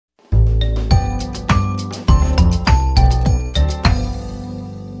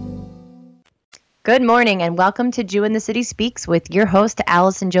Good morning and welcome to Jew in the City Speaks with your host,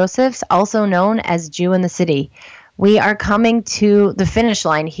 Allison Josephs, also known as Jew in the City. We are coming to the finish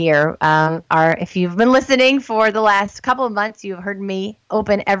line here. If you've been listening for the last couple of months, you've heard me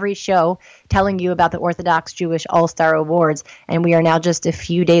open every show telling you about the Orthodox Jewish All-Star Awards, and we are now just a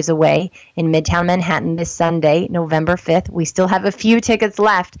few days away in Midtown Manhattan this Sunday, November 5th. We still have a few tickets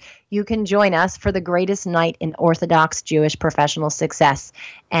left. You can join us for the greatest night in Orthodox Jewish professional success.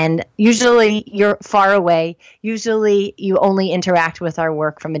 And usually you're far away. Usually you only interact with our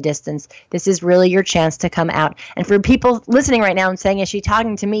work from a distance. This is really your chance to come out. And for people listening right now and saying, is she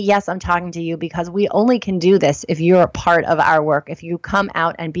talking to me? Yes, I'm talking to you, because we only can do this if you're a part of our work. If you come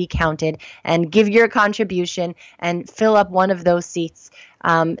out and be counted and give your contribution and fill up one of those seats.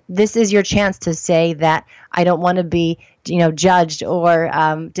 This is your chance to say that I don't want to be, judged or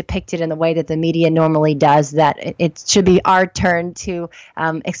depicted in the way that the media normally does, that it should be our turn to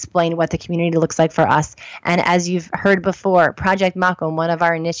explain what the community looks like for us. And as you've heard before, Project Makom, one of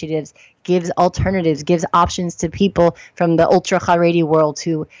our initiatives, gives alternatives, gives options to people from the ultra Haredi world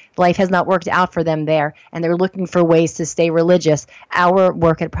who life has not worked out for them there, and they're looking for ways to stay religious. Our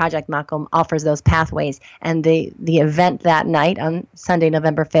work at Project Makom offers those pathways, and the event that night on Sunday,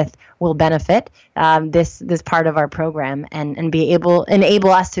 November 5th, will benefit this part of our program and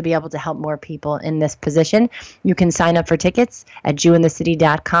enable us to be able to help more people in this position. You can sign up for tickets at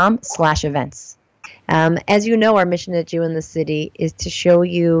jewinthecity.com/events. As you know, our mission at Jew in the City is to show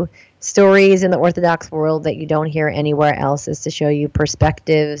you stories in the Orthodox world that you don't hear anywhere else, is to show you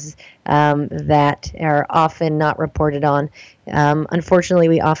perspectives that are often not reported on. Unfortunately,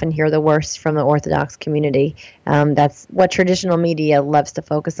 we often hear the worst from the Orthodox community. That's what traditional media loves to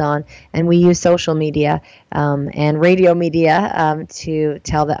focus on, and we use social media and radio media to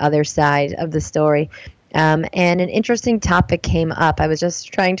tell the other side of the story. And an interesting topic came up. I was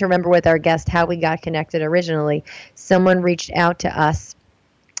just trying to remember with our guest how we got connected originally. Someone reached out to us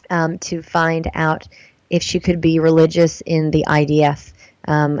to find out if she could be religious in the IDF.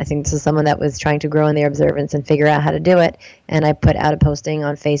 I think this is someone that was trying to grow in their observance and figure out how to do it. And I put out a posting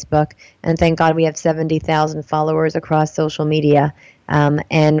on Facebook. And thank God we have 70,000 followers across social media.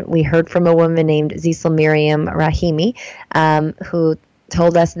 And we heard from a woman named Ziesel Miriam Rahimi, who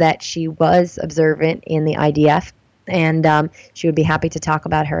told us that she was observant in the IDF, and she would be happy to talk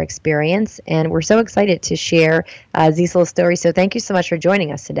about her experience. And we're so excited to share Ziesel's story. So thank you so much for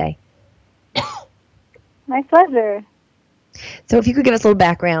joining us today. My pleasure. So if you could give us a little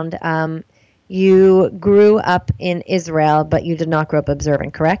background, you grew up in Israel, but you did not grow up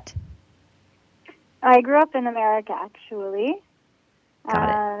observant, correct? I grew up in America, actually.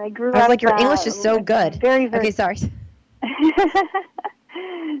 Got it. I grew I was up, like, your English is so good. Very, very. Okay, sorry.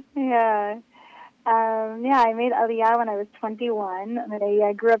 Yeah. I made Aliyah when I was 21.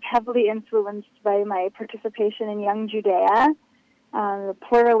 I grew up heavily influenced by my participation in Young Judea, the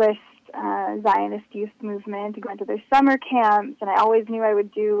pluralist Zionist youth movement, going to their summer camps, and I always knew I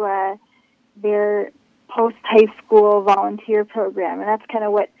would do their post-high school volunteer program, and that's kind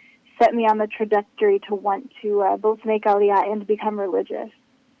of what set me on the trajectory to want to both make Aliyah and become religious.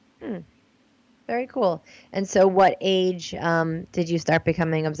 Very cool. And so what age did you start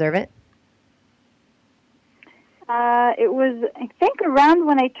becoming observant? It was, I think, around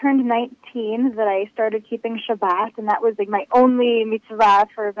when I turned 19 that I started keeping Shabbat, and that was like my only mitzvah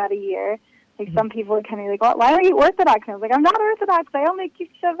for about a year. Like some people would kind of like, well, why are you Orthodox? And I was like, I'm not Orthodox. I only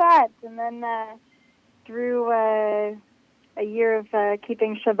keep Shabbat. And then through a year of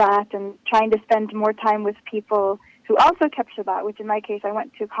keeping Shabbat and trying to spend more time with people who also kept Shabbat, which in my case, I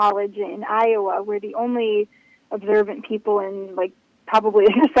went to college in Iowa, where the only observant people in like probably a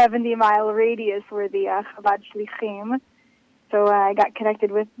 70-mile radius were the Chabad Shlichim. So I got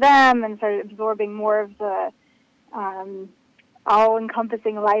connected with them and started absorbing more of the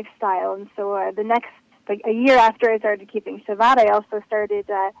all-encompassing lifestyle. And so the next, like a year after I started keeping Shabbat, I also started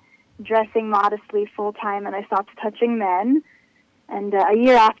dressing modestly full-time, and I stopped touching men. And a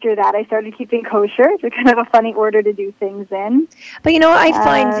year after that, I started keeping kosher. It's kind of a funny order to do things in. But, I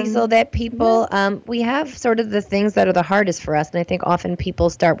find, Ziesel, that people, we have sort of the things that are the hardest for us. And I think often people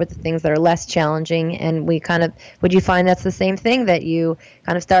start with the things that are less challenging. And we kind of, would you find that's the same thing, that you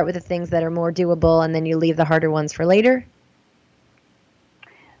kind of start with the things that are more doable and then you leave the harder ones for later?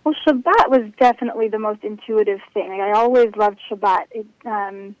 Well, Shabbat was definitely the most intuitive thing. Like, I always loved Shabbat.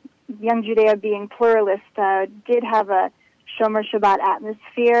 Young Judea, being pluralist, did have a Shomer Shabbat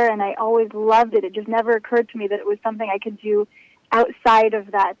atmosphere, and I always loved it. It just never occurred to me that it was something I could do outside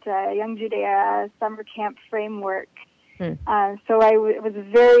of that Young Judea summer camp framework. So I was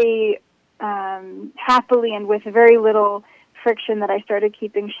very happily and with very little friction that I started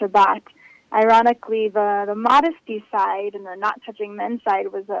keeping Shabbat. ironically, the modesty side and the not touching men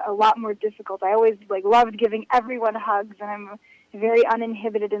side was a lot more difficult. I always loved giving everyone hugs, and I'm very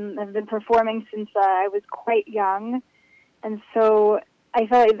uninhibited and have been performing since I was quite young. And so I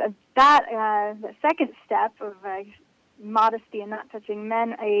felt like the second step of modesty and not touching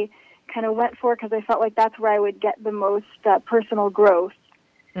men, I kind of went for because I felt like that's where I would get the most personal growth.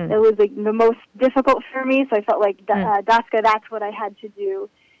 It was like the most difficult for me, so I felt like Daska, that's what I had to do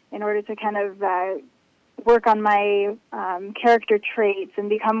in order to kind of work on my character traits and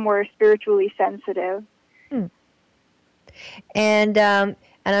become more spiritually sensitive. And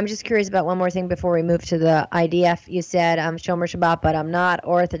I'm just curious about one more thing before we move to the IDF. You said I'm Shomer Shabbat, but I'm not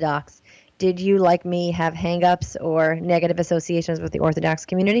Orthodox. Did you, like me, have hang-ups or negative associations with the Orthodox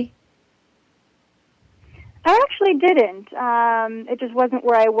community? I actually didn't. It just wasn't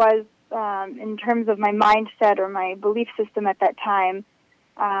where I was in terms of my mindset or my belief system at that time.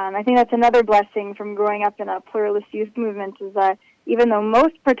 I think that's another blessing from growing up in a pluralist youth movement is that even though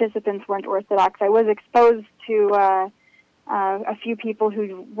most participants weren't Orthodox, I was exposed to a few people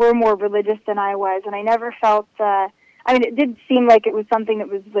who were more religious than I was, and I never felt... it did seem like it was something that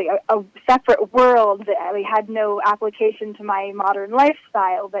was like a separate world that had no application to my modern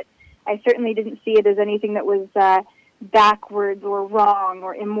lifestyle, but I certainly didn't see it as anything that was backwards or wrong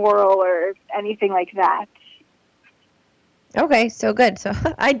or immoral or anything like that. Okay, so good. So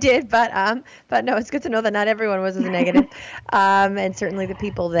I did, but no, it's good to know that not everyone was as negative, and certainly the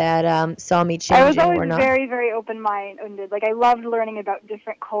people that saw me changing were not. I was always very, very open-minded. Like I loved learning about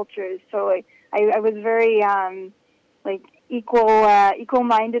different cultures, so I was very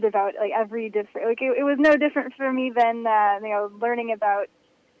equal-minded about every different. It was no different for me than learning about.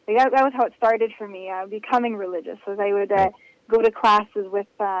 That was how it started for me, becoming religious. Was I would go to classes with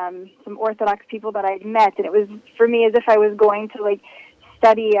some Orthodox people that I'd met, and it was for me as if I was going to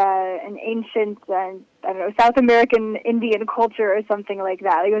study an ancient, South American Indian culture or something like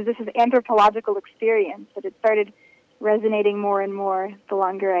that. It was just an anthropological experience that it started resonating more and more the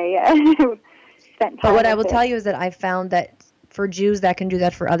longer I spent time. But what I will tell you is that I found that for Jews that can do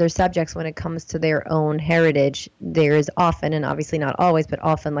that for other subjects when it comes to their own heritage, there is often, and obviously not always, but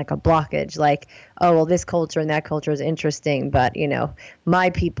often a blockage, this culture and that culture is interesting, but, my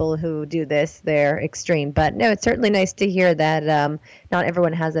people who do this, they're extreme. But no, it's certainly nice to hear that not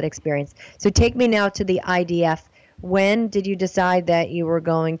everyone has that experience. So take me now to the IDF. When did you decide that you were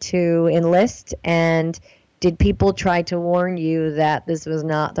going to enlist, and did people try to warn you that this was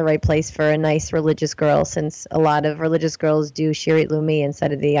not the right place for a nice religious girl, since a lot of religious girls do Shirit Lumi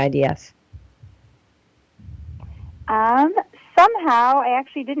inside of the IDF? Somehow, I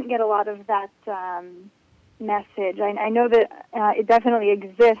actually didn't get a lot of that message. I know that it definitely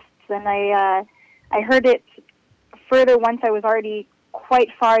exists, and I heard it further once I was already quite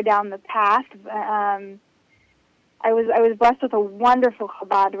far down the path. I was blessed with a wonderful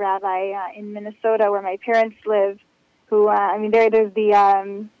Chabad rabbi in Minnesota, where my parents live. Who there's the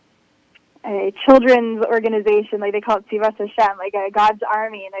a children's organization, they call it Tzivas Hashem, God's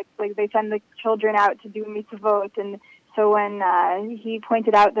army, and it's they send the children out to do mitzvot. And so when he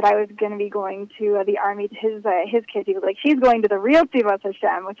pointed out that I was going to be going to the army to his kids, he was like, "She's going to the real Tzivas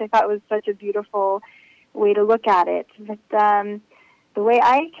Hashem," which I thought was such a beautiful way to look at it. But the way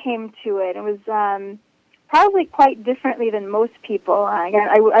I came to it, it was probably quite differently than most people. I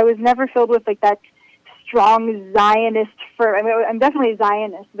was never filled with that strong Zionist fervor. I'm definitely a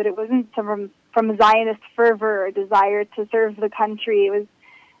Zionist, but it wasn't from Zionist fervor or desire to serve the country. It was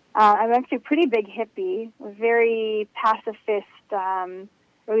I'm actually a pretty big hippie, very pacifist, or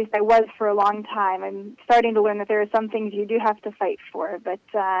at least I was for a long time. I'm starting to learn that there are some things you do have to fight for, but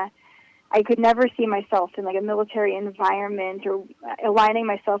I could never see myself in a military environment or aligning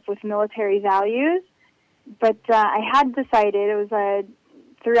myself with military values. But I had decided, it was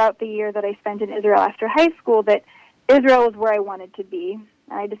throughout the year that I spent in Israel after high school, that Israel was where I wanted to be.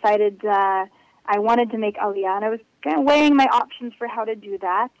 I decided I wanted to make Aliyah, and I was kind of weighing my options for how to do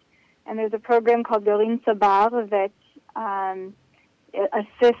that. And there's a program called Gorin Sabar that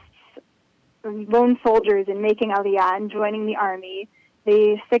assists lone soldiers in making Aliyah and joining the army.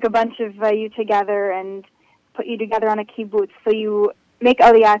 They stick a bunch of you together and put you together on a kibbutz. So you make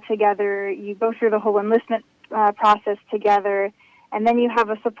Aliyah together, you go through the whole enlistment process together, and then you have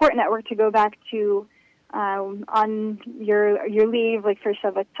a support network to go back to on your leave, for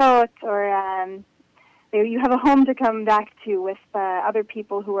Shabbatot, or you have a home to come back to with other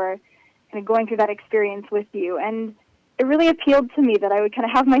people who are kind of going through that experience with you. And it really appealed to me that I would kind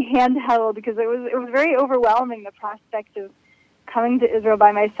of have my hand held, because it was very overwhelming, the prospect of coming to Israel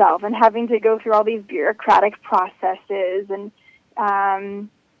by myself and having to go through all these bureaucratic processes and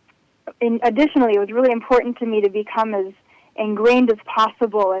additionally, it was really important to me to become as ingrained as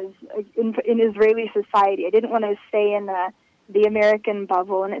possible as in Israeli society. I didn't want to stay in the American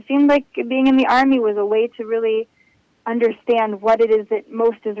bubble, and it seemed like being in the Army was a way to really understand what it is that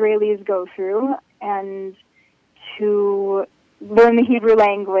most Israelis go through, and to learn the Hebrew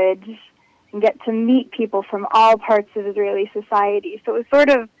language and get to meet people from all parts of Israeli society. So it was sort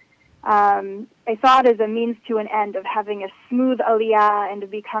of, I saw it as a means to an end of having a smooth aliyah and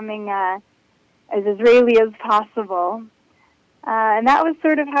of becoming as Israeli as possible. And that was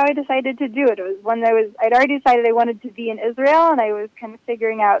sort of how I decided to do it. It was when I'd already decided I wanted to be in Israel, and I was kind of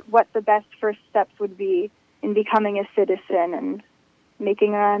figuring out what the best first steps would be in becoming a citizen and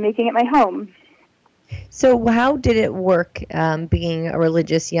making it my home. So how did it work being a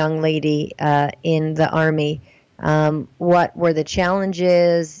religious young lady in the Army? What were the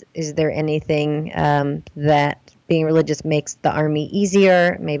challenges? Is there anything that being religious makes the Army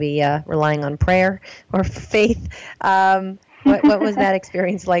easier, maybe relying on prayer or faith? What was that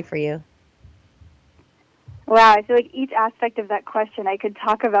experience like for you? Wow, I feel like each aspect of that question I could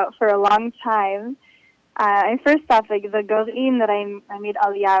talk about for a long time. And first off, like the Gorin that I made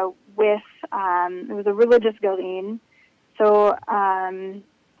Aliyah with, it was a religious Gorin. So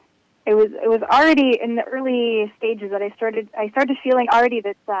it was already in the early stages that I started feeling already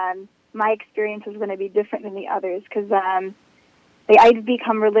that my experience was going to be different than the others, because I'd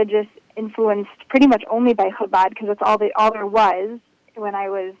become religious influenced pretty much only by Chabad, because that's all there was when I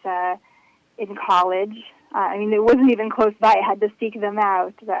was in college. I mean, it wasn't even close by. I had to seek them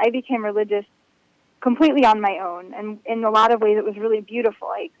out. But I became religious completely on my own, and in a lot of ways it was really beautiful.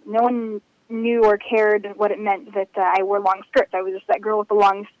 Like, no one knew or cared what it meant that I wore long skirts. I was just that girl with the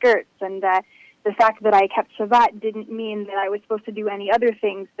long skirts, and the fact that I kept Shabbat didn't mean that I was supposed to do any other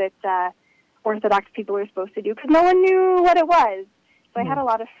things that Orthodox people are supposed to do, because no one knew what it was. So I had a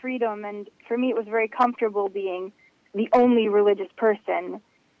lot of freedom, and for me it was very comfortable being the only religious person,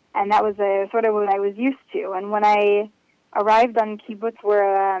 and that was sort of what I was used to. And when I arrived on kibbutz,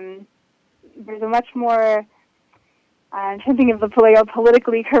 where there's a much more, I'm thinking of the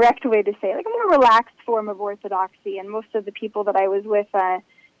politically correct way to say it, like a more relaxed form of Orthodoxy, and most of the people that I was with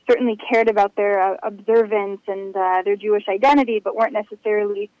certainly cared about their observance and their Jewish identity, but weren't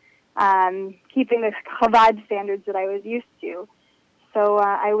necessarily keeping the Chabad standards that I was used to. So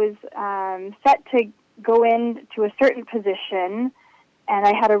I was set to go into a certain position, and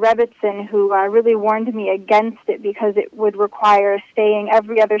I had a Rebbitzin who really warned me against it, because it would require staying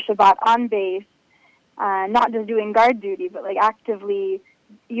every other Shabbat on base, not just doing guard duty, but like actively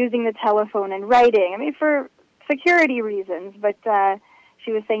using the telephone and writing. I mean, for security reasons, but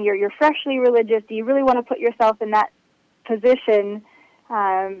she was saying, you're freshly religious. Do you really want to put yourself in that position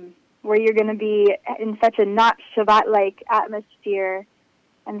where you're going to be in such a not Shabbat-like atmosphere?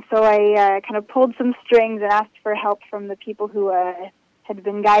 And so I kind of pulled some strings and asked for help from the people who had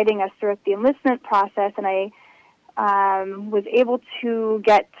been guiding us throughout the enlistment process, and I was able to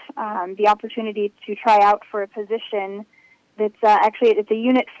get the opportunity to try out for a position that's it's a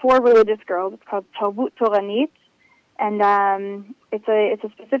unit for religious girls. It's called Talbut Toranit, and it's a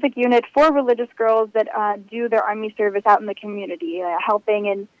specific unit for religious girls that do their Army service out in the community, helping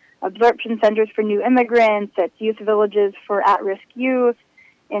in absorption centers for new immigrants, at youth villages for at-risk youth,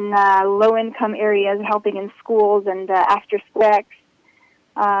 in low-income areas, helping in schools and after-school,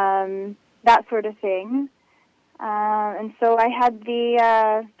 that sort of thing. And so I had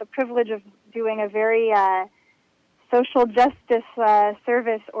the privilege of doing a very social justice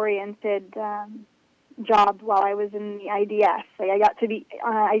service-oriented job while I was in the IDF. Like, I got to be,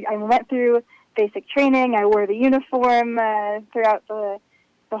 I went through basic training. I wore the uniform throughout the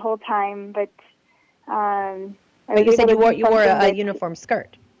whole time, but like you said, you wore a uniform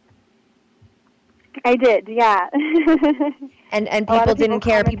skirt. I did, yeah. and people didn't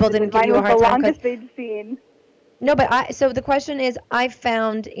care. People didn't give you a hard time. The longest they'd seen. No, but so the question is, I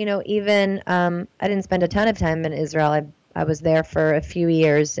found, even I didn't spend a ton of time in Israel. I was there for a few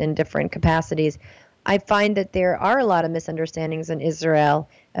years in different capacities. I find that there are a lot of misunderstandings in Israel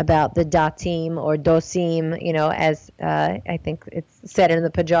about the datim or dosim, as I think it's said in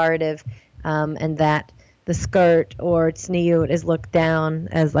the pejorative, and that the skirt or tzniut is looked down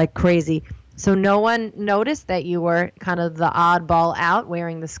as like crazy. So no one noticed that you were kind of the oddball out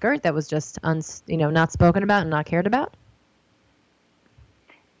wearing the skirt that was just not spoken about and not cared about?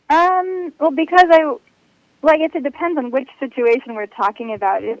 Well, because I guess it depends on which situation we're talking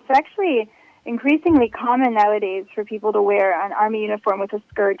about. It's actually increasingly common nowadays for people to wear an Army uniform with a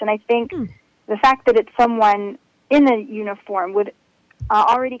skirt, and I think the fact that it's someone in a uniform would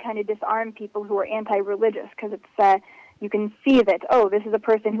already kind of disarm people who are anti-religious, because it's you can see that, oh, this is a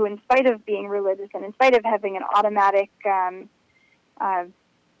person who, in spite of being religious and in spite of having an automatic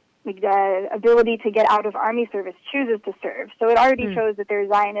ability to get out of army service, chooses to serve. So it already shows that they're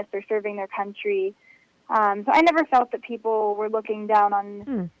Zionists, they're serving their country. So I never felt that people were looking down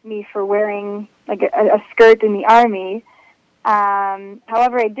on me for wearing like a skirt in the army.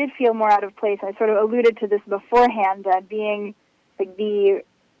 However, I did feel more out of place. I sort of alluded to this beforehand, being like the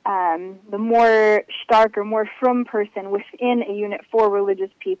more stark or more frum person within a unit for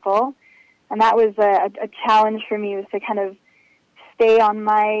religious people. And that was a challenge for me, was to kind of stay on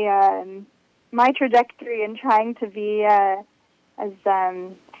my trajectory and trying to be as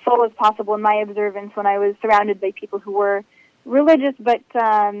full as possible in my observance when I was surrounded by people who were religious, but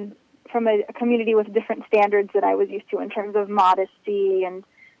from a community with different standards that I was used to in terms of modesty and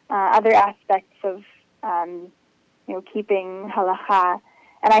other aspects of keeping halakha.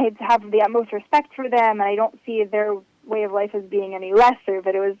 And I have the utmost respect for them, and I don't see their way of life as being any lesser,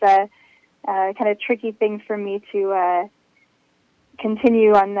 but it was a kind of tricky thing for me to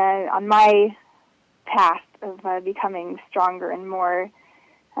continue on my path of becoming stronger and more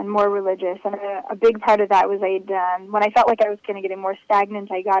religious. And a big part of that was when I felt like I was kind of getting more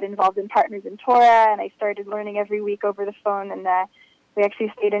stagnant, I got involved in Partners in Torah, and I started learning every week over the phone, and we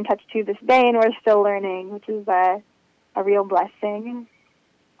actually stayed in touch to this day, and we're still learning, which is a real blessing.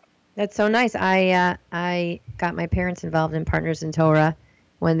 That's so nice. I got my parents involved in Partners in Torah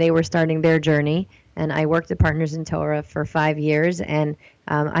when they were starting their journey, and I worked at Partners in Torah for 5 years, and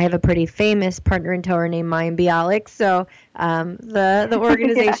I have a pretty famous partner in Torah named Mayim Bialik, so the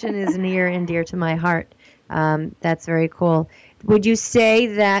organization is near and dear to my heart. That's very cool. Would you say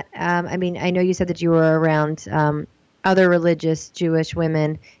that, I know you said that you were around other religious Jewish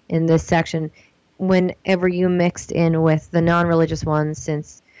women in this section. Whenever you mixed in with the non-religious ones,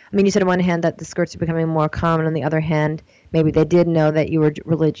 since you said on one hand that the skirts are becoming more common, on the other hand, maybe they did know that you were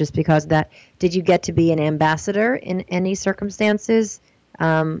religious because of that. Did you get to be an ambassador in any circumstances,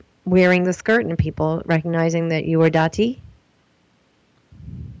 wearing the skirt and people recognizing that you were Dati?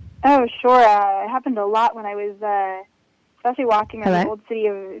 Oh, sure. It happened a lot when I was, especially walking around the old city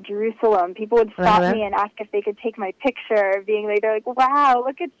of Jerusalem. People would stop me and ask if they could take my picture, they're like, wow,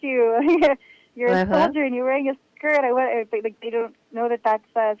 look at you. You're a soldier and you're wearing a skirt. They don't know that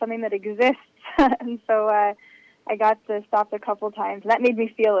that's something that exists. And so I got stopped a couple times. And that made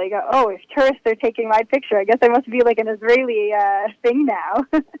me feel like, oh, if tourists are taking my picture, I guess I must be like an Israeli thing now.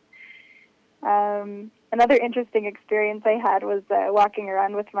 Another interesting experience I had was walking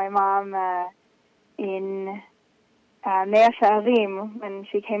around with my mom in Mea She'arim when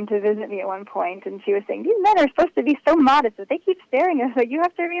she came to visit me at one point, and she was saying, these men are supposed to be so modest, but they keep staring at us. Like, you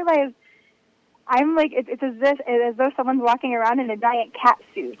have to realize, I'm like, it's as though someone's walking around in a giant cat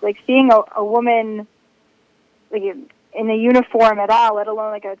suit. Like, seeing a woman like in a uniform at all, let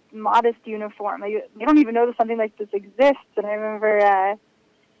alone like a modest uniform. Like, they don't even know that something like this exists. And I remember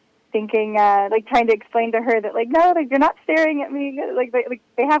thinking, like, trying to explain to her that, like, no, like, you're not staring at me. Like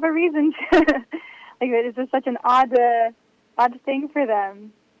they have a reason to. Like, it's just such an odd thing for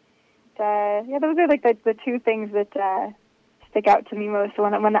them. But, yeah, those are like the two things that stick out to me most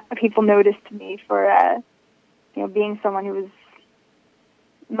when people noticed me for being someone who was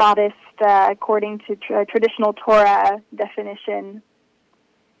modest according to traditional Torah definition,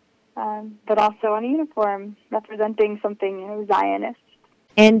 but also on a uniform representing something Zionist.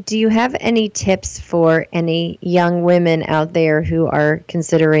 And do you have any tips for any young women out there who are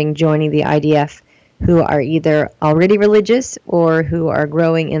considering joining the IDF, who are either already religious or who are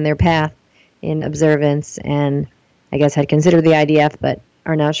growing in their path in observance and I guess had considered the IDF but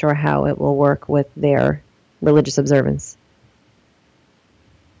are not sure how it will work with their religious observance?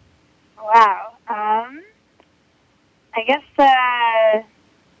 Wow. I guess the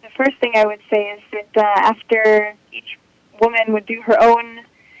first thing I would say is that after each woman would do her own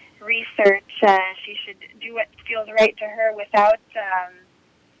research, she should do what feels right to her without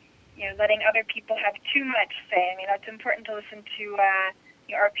letting other people have too much say. I mean, it's important to listen to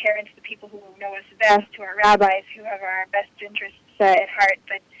our parents, the people who know us best, to our rabbis who have our best interests at heart.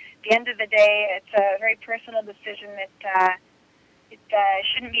 But at the end of the day, it's a very personal decision that it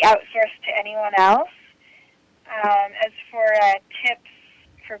shouldn't be outsourced to anyone else. As for tips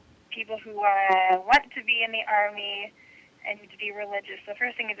for people who want to be in the Army and to be religious, the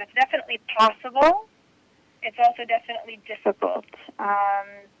first thing is it's definitely possible. It's also definitely difficult.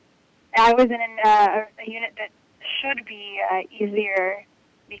 I was in a unit that should be easier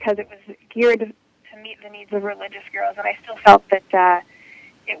because it was geared to meet the needs of religious girls, and I still felt that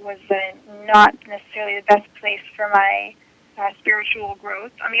it was not necessarily the best place for my spiritual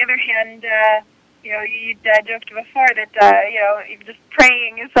growth. On the other hand, you joked before that even just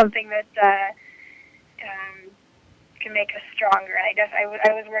praying is something that can make us stronger. I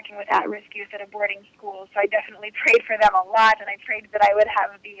was working with at-risk youth at a boarding school, so I definitely prayed for them a lot, and I prayed that I would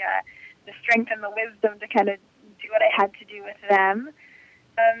have the strength and the wisdom to kind of do what I had to do with them.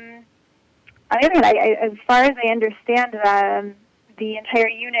 On the other hand, as far as I understand, the entire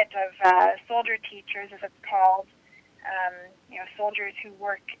unit of soldier teachers, as it's called, soldiers who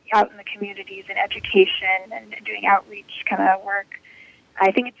work out in the communities in education and doing outreach kind of work,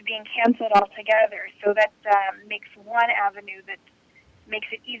 I think it's being canceled altogether. So that makes one avenue that makes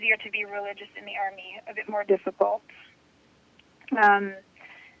it easier to be religious in the Army a bit more difficult.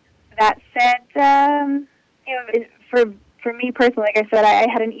 That said, for me personally, like I said, I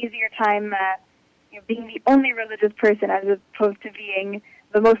had an easier time being the only religious person as opposed to being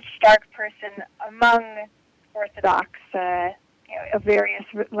the most stark person among Orthodox of various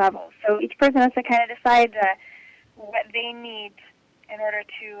levels. So each person has to kind of decide what they need in order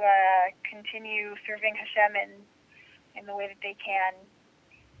to continue serving Hashem in the way that they can.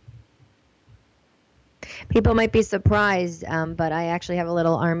 People might be surprised, but I actually have a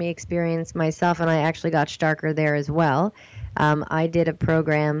little Army experience myself, and I actually got starker there as well. I did a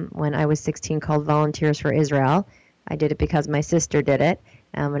program when I was 16 called Volunteers for Israel. I did it because my sister did it.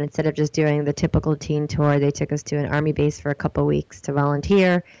 And instead of just doing the typical teen tour, they took us to an Army base for a couple weeks to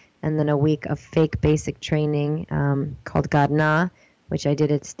volunteer, and then a week of fake basic training called Gadna, which I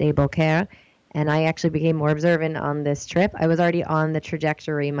did at Stable Care. And I actually became more observant on this trip. I was already on the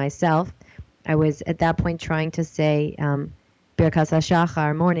trajectory myself. I was at that point trying to say Birkas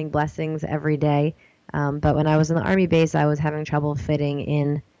HaShachar, morning blessings every day. But when I was in the Army base, I was having trouble fitting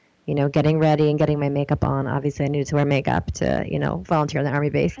in, getting ready and getting my makeup on. Obviously, I needed to wear makeup to, volunteer in the Army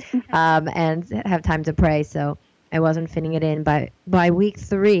base and have time to pray. So I wasn't fitting it in. By week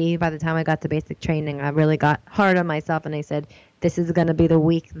 3, by the time I got to basic training, I really got hard on myself. And I said, this is going to be the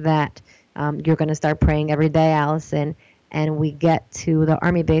week that you're going to start praying every day, Allison. And we get to the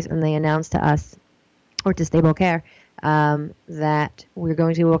Army base, and they announce to us, or to Stable Care, that we're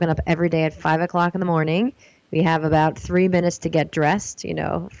going to be woken up every day at 5 o'clock in the morning. We have about 3 minutes to get dressed,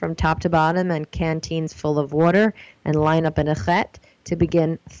 from top to bottom, and canteens full of water, and line up in a chet to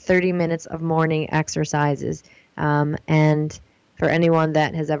begin 30 minutes of morning exercises. And for anyone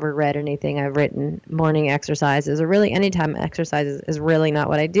that has ever read anything I've written, morning exercises, or really anytime exercises, is really not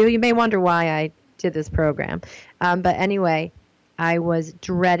what I do. You may wonder why I did this program. But anyway, I was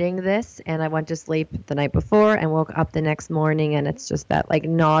dreading this, and I went to sleep the night before and woke up the next morning, and it's just that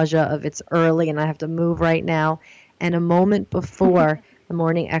nausea of it's early and I have to move right now. And a moment before the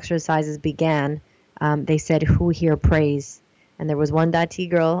morning exercises began, they said, who here prays? And there was one Dati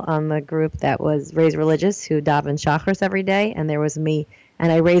girl on the group that was raised religious who davened Shachris every day, and there was me.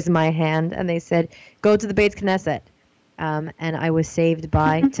 And I raised my hand, and they said, go to the Beit Knesset. And I was saved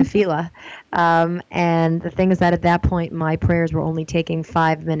by tefillah. And the thing is that at that point, my prayers were only taking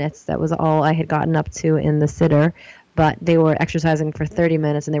 5 minutes. That was all I had gotten up to in the siddur. But they were exercising for 30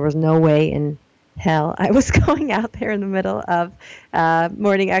 minutes, and there was no way in hell I was going out there in the middle of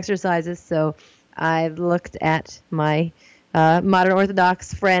morning exercises. So I looked at my modern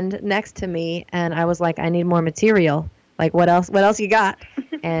Orthodox friend next to me, and I was like, I need more material. Like, what else you got?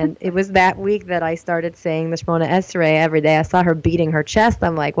 And it was that week that I started saying the Shemona Esrei every day. I saw her beating her chest.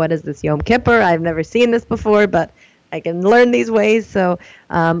 I'm like, what is this, Yom Kippur? I've never seen this before, but I can learn these ways. So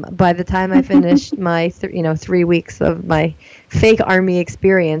by the time I finished my 3 weeks of my fake Army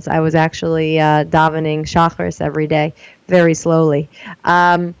experience, I was actually davening Shachris every day, very slowly.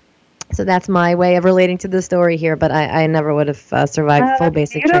 So that's my way of relating to the story here, but I never would have survived full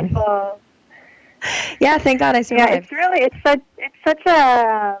basic training. Yeah, thank God I survived. Yeah, it's such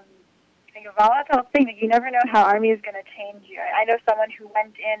a volatile thing that you never know how Army is going to change you. I know someone who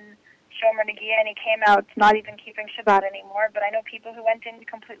went in Shomer Negia and he came out not even keeping Shabbat anymore, but I know people who went in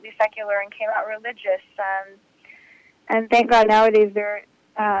completely secular and came out religious. And thank God nowadays there's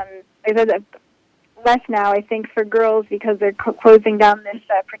less now, I think, for girls because they're closing down this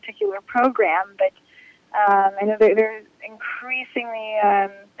particular program, but I know there's increasingly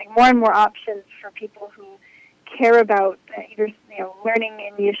more and more options for people who care about either learning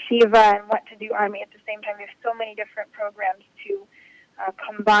in yeshiva and what to do Army at the same time. There's so many different programs to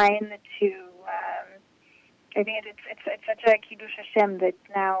combine the two. I think it's such a kiddush Hashem that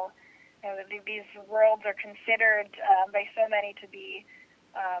now these worlds are considered by so many to be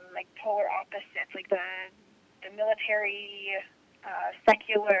polar opposites, like the military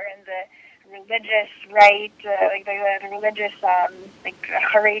secular and the religious right, like the religious, like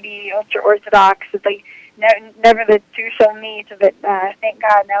Haredi, ultra-Orthodox. It's like never the two shall meet. But thank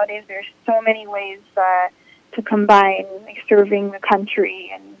God nowadays there's so many ways to combine like, serving the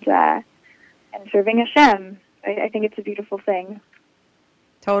country and serving Hashem. I think it's a beautiful thing.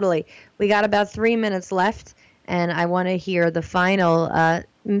 Totally. We got about 3 minutes left, and I want to hear the final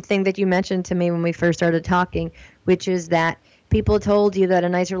thing that you mentioned to me when we first started talking, which is that people told you that a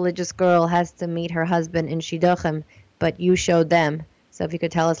nice religious girl has to meet her husband in Shidduchim, but you showed them. So if you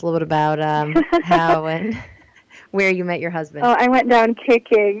could tell us a little bit about how and where you met your husband. Oh, I went down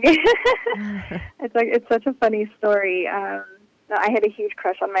kicking. It's such a funny story. I had a huge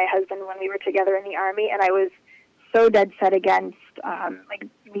crush on my husband when we were together in the Army, and I was so dead set against like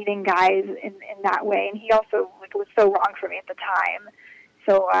meeting guys in that way, and he also like was so wrong for me at the time.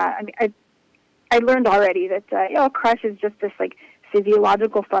 So I learned already that a crush is just this like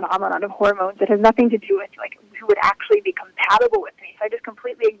physiological phenomenon of hormones that has nothing to do with like who would actually be compatible with me. So I just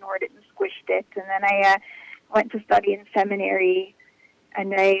completely ignored it and squished it, and then I went to study in seminary,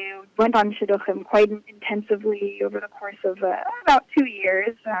 and I went on shidduchim quite intensively over the course of about 2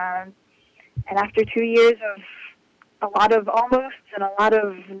 years. And after 2 years of a lot of almosts and a lot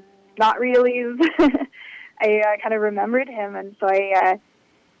of not reallys, I kind of remembered him, and so I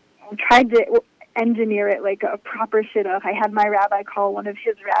tried to engineer it like a proper shidduch. I had my rabbi call one of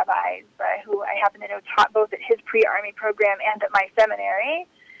his rabbis, who I happen to know taught both at his pre-army program and at my seminary.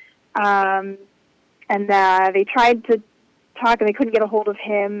 And they tried to talk, and they couldn't get a hold of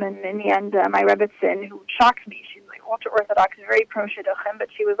him. And in the end, my Rebbetzin, who shocked me, she's like ultra-Orthodox, very pro-shidduchim, but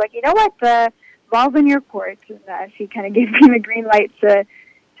she was like, you know what, the ball's in your court. And she kind of gave me the green light to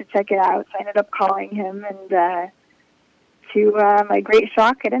check it out. So I ended up calling him, and to my great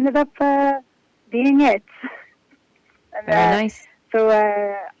shock, it ended up being it. And, very nice. So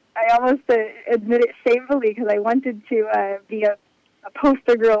I almost admit it shamefully because I wanted to be a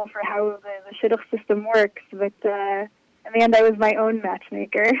poster girl for how the shidduch system works, but in the end I was my own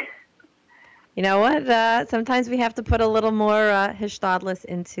matchmaker. You know what? Sometimes we have to put a little more hishtadlus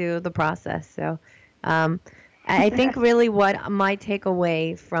into the process. So I think really what my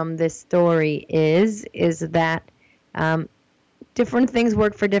takeaway from this story is that different things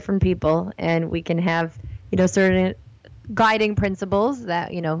work for different people, and we can have, certain guiding principles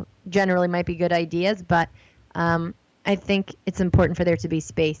that, generally might be good ideas, but I think it's important for there to be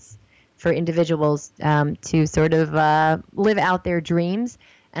space for individuals to sort of live out their dreams.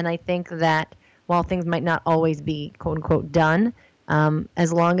 And I think that while things might not always be quote unquote done,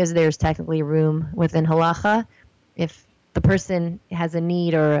 as long as there's technically room within halacha, if the person has a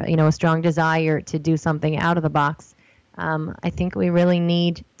need or a strong desire to do something out of the box, I think we really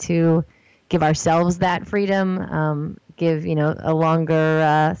need to give ourselves that freedom, give a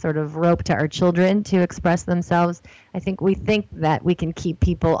longer sort of rope to our children to express themselves. I think we think that we can keep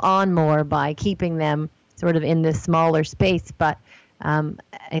people on more by keeping them sort of in this smaller space, but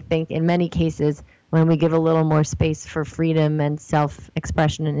I think in many cases when we give a little more space for freedom and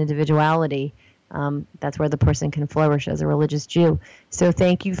self-expression and individuality, that's where the person can flourish as a religious Jew. So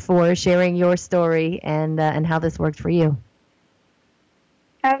thank you for sharing your story and how this worked for you.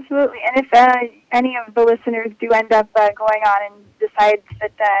 Absolutely. And if any of the listeners do end up going on and decides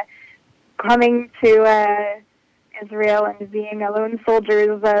that coming to Israel and being a lone soldier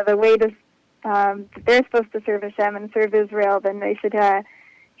is the way to that they're supposed to serve Hashem and serve Israel, then they should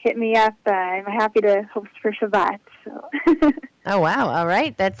hit me up. I'm happy to host for Shabbat. So. Oh, wow. All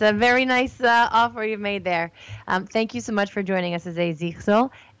right. That's a very nice offer you've made there. Thank you so much for joining us today, Ziesel.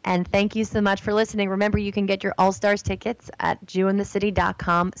 And thank you so much for listening. Remember, you can get your All-Stars tickets at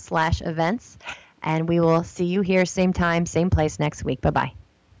jewinthecity.com/events. And we will see you here same time, same place next week. Bye-bye.